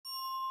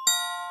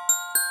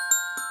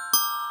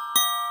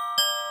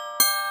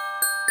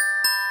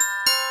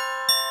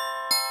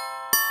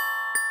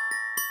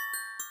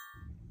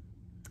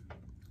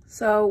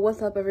So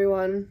what's up,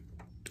 everyone?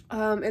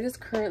 It is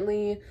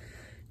currently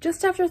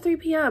just after 3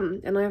 p.m.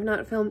 and I have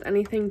not filmed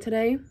anything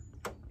today.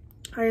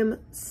 I am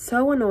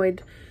so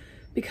annoyed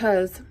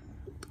because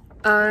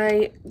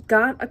I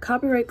got a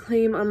copyright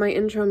claim on my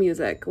intro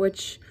music,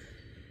 which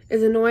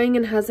is annoying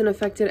and hasn't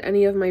affected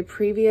any of my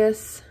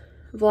previous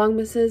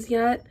vlogmases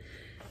yet.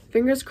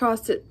 Fingers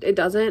crossed it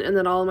doesn't, and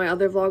that all of my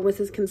other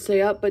vlogmases can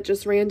stay up, but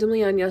just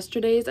randomly on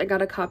yesterday's I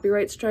got a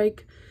copyright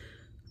strike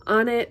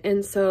on it,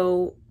 and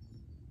so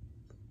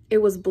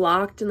it was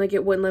blocked and like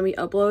it wouldn't let me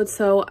upload.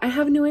 So I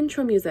have new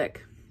intro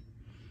music.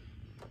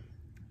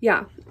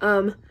 Yeah,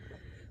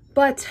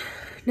 but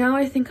now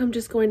I think I'm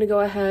just going to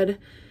go ahead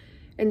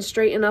and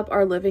straighten up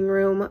our living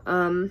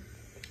room.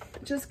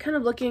 Just kind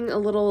of looking a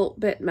little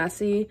bit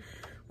messy,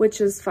 which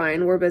is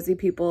fine. We're busy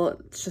people.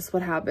 It's just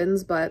what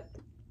happens, but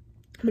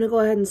I'm gonna go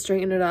ahead and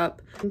straighten it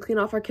up and clean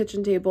off our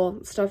kitchen table,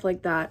 stuff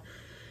like that.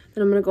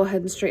 Then I'm gonna go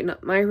ahead and straighten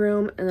up my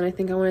room, and then I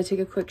think I want to take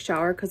a quick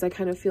shower because I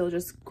kind of feel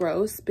just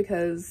gross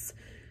because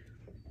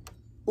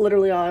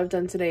literally all I've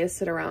done today is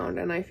sit around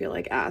and I feel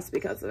like ass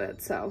because of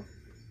it. So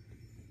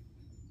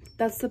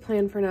that's the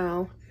plan for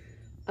now.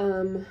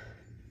 I'll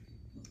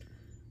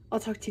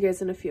talk to you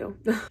guys in a few.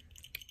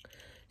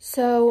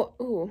 So,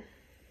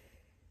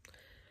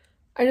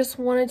 I just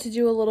wanted to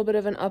do a little bit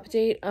of an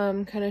update,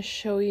 kind of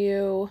show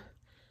you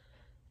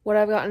what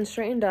I've gotten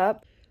straightened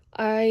up.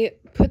 I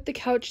put the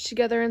couch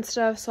together and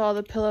stuff, so all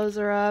the pillows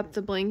are up,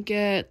 the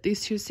blanket,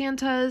 these two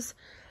Santas.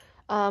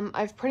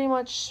 I've pretty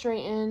much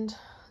straightened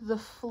the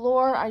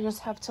floor. I just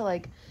have to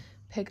like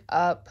pick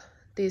up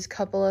these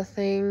couple of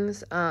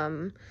things,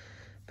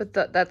 but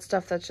that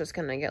stuff that's just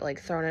gonna get like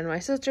thrown in my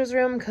sister's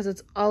room because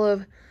it's all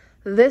of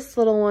this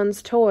little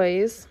one's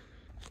toys.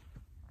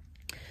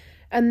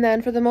 And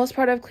then for the most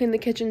part, I've cleaned the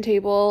kitchen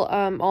table.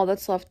 All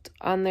that's left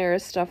on there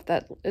is stuff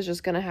that is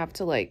just gonna have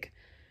to like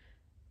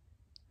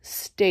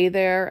stay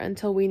there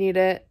until we need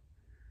it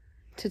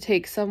to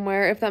take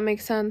somewhere, if that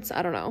makes sense.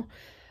 I don't know.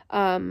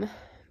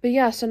 But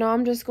yeah, so now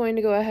I'm just going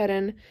to go ahead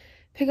and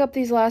pick up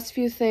these last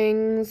few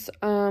things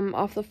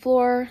off the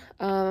floor.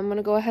 I'm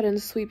gonna go ahead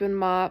and sweep and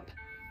mop.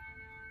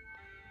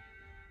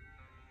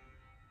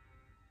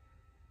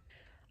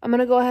 I'm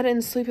gonna go ahead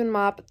and sweep and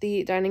mop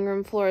the dining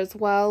room floor as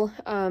well,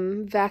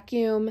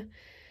 vacuum,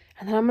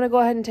 and then I'm gonna go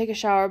ahead and take a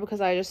shower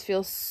because I just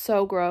feel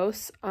so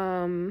gross.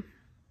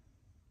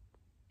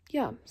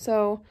 Yeah,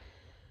 so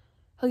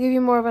I'll give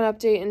you more of an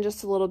update in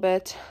just a little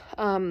bit.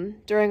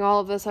 During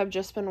all of this, I've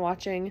just been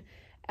watching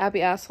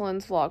Abby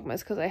Asselin's Vlogmas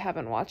because I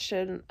haven't watched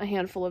it in a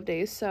handful of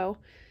days. So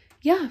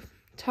yeah,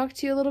 talk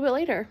to you a little bit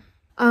later.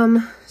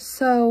 I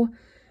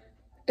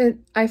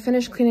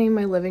finished cleaning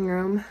my living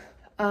room.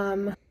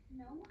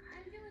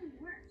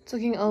 It's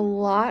looking a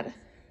lot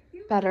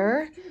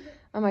better.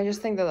 I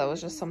just think that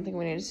was just something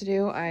we needed to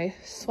do. I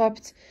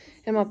swept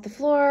and mopped the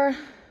floor,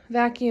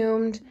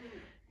 vacuumed,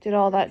 did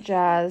all that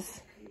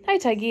jazz. Hi,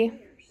 Tiggy.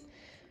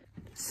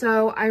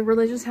 So I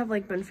really just have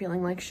like been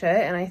feeling like shit,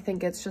 and I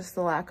think it's just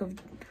the lack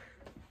of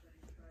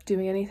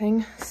doing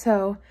anything.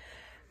 So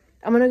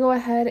I'm gonna go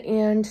ahead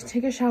and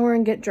take a shower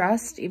and get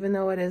dressed, even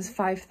though it is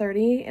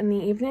 5:30 in the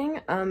evening,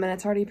 and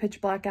it's already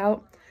pitch black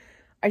out.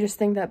 I just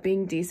think that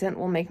being decent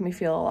will make me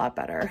feel a lot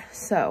better.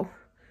 So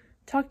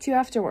talk to you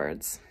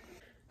afterwards.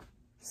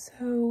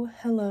 So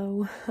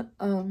hello.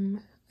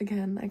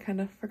 Again, I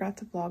kind of forgot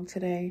to vlog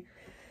today.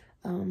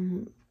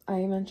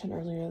 I mentioned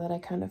earlier that I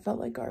kind of felt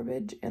like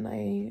garbage, and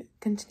I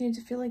continued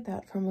to feel like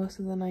that for most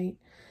of the night.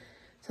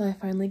 So I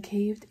finally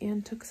caved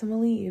and took some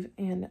leave,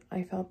 and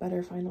I felt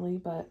better finally,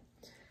 but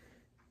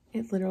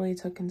it literally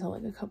took until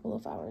like a couple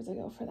of hours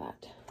ago for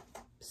that.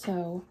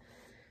 So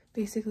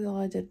basically all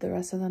I did the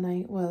rest of the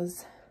night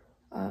was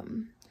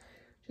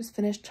just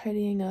finish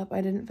tidying up.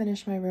 I didn't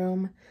finish my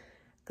room.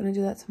 Gonna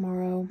do that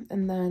tomorrow.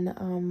 And then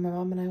my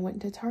mom and I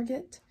went to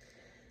Target,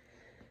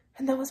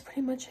 and that was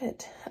pretty much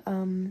it.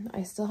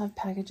 I still have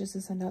packages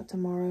to send out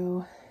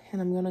tomorrow, and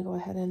I'm gonna go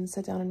ahead and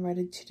sit down and write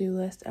a to-do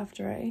list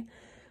after I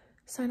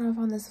sign off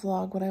on this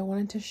vlog. But I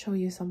wanted to show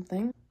you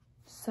something.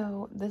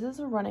 So this is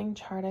a running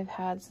chart I've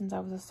had since I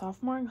was a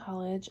sophomore in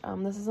college.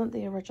 This isn't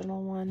the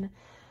original one.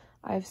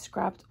 I've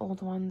scrapped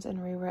old ones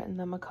and rewritten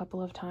them a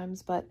couple of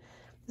times, but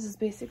this is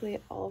basically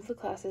all of the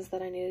classes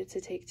that I needed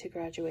to take to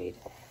graduate.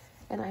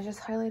 And I just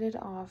highlighted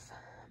off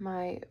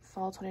my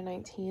fall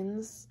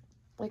 2019's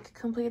like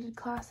completed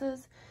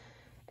classes.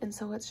 And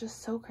so it's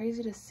just so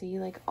crazy to see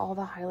like all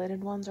the highlighted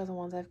ones are the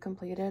ones I've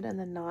completed, and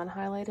the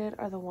non-highlighted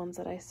are the ones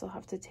that I still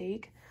have to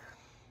take.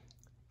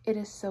 It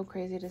is so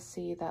crazy to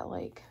see that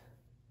like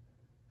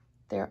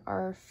there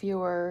are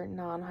fewer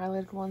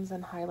non-highlighted ones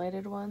than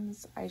highlighted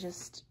ones. I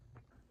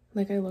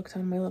looked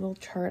on my little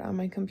chart on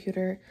my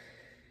computer,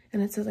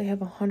 and it says I have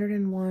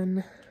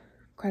 101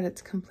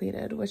 credits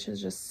completed, which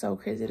is just so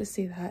crazy to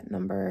see that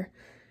number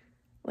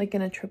like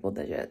in a triple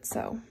digit.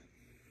 So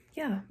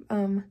yeah,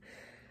 I'm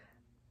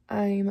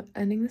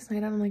ending this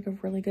night on like a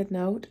really good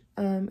note.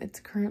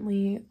 It's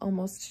currently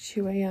almost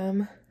 2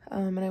 a.m.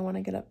 And I want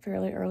to get up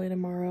fairly early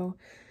tomorrow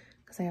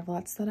because I have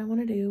lots that I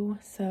want to do.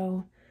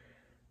 So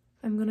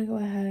I'm gonna go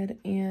ahead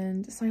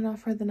and sign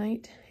off for the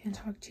night and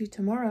talk to you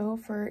tomorrow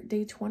for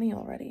day 20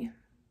 already.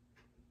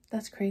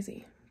 That's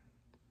crazy.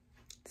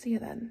 See you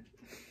then.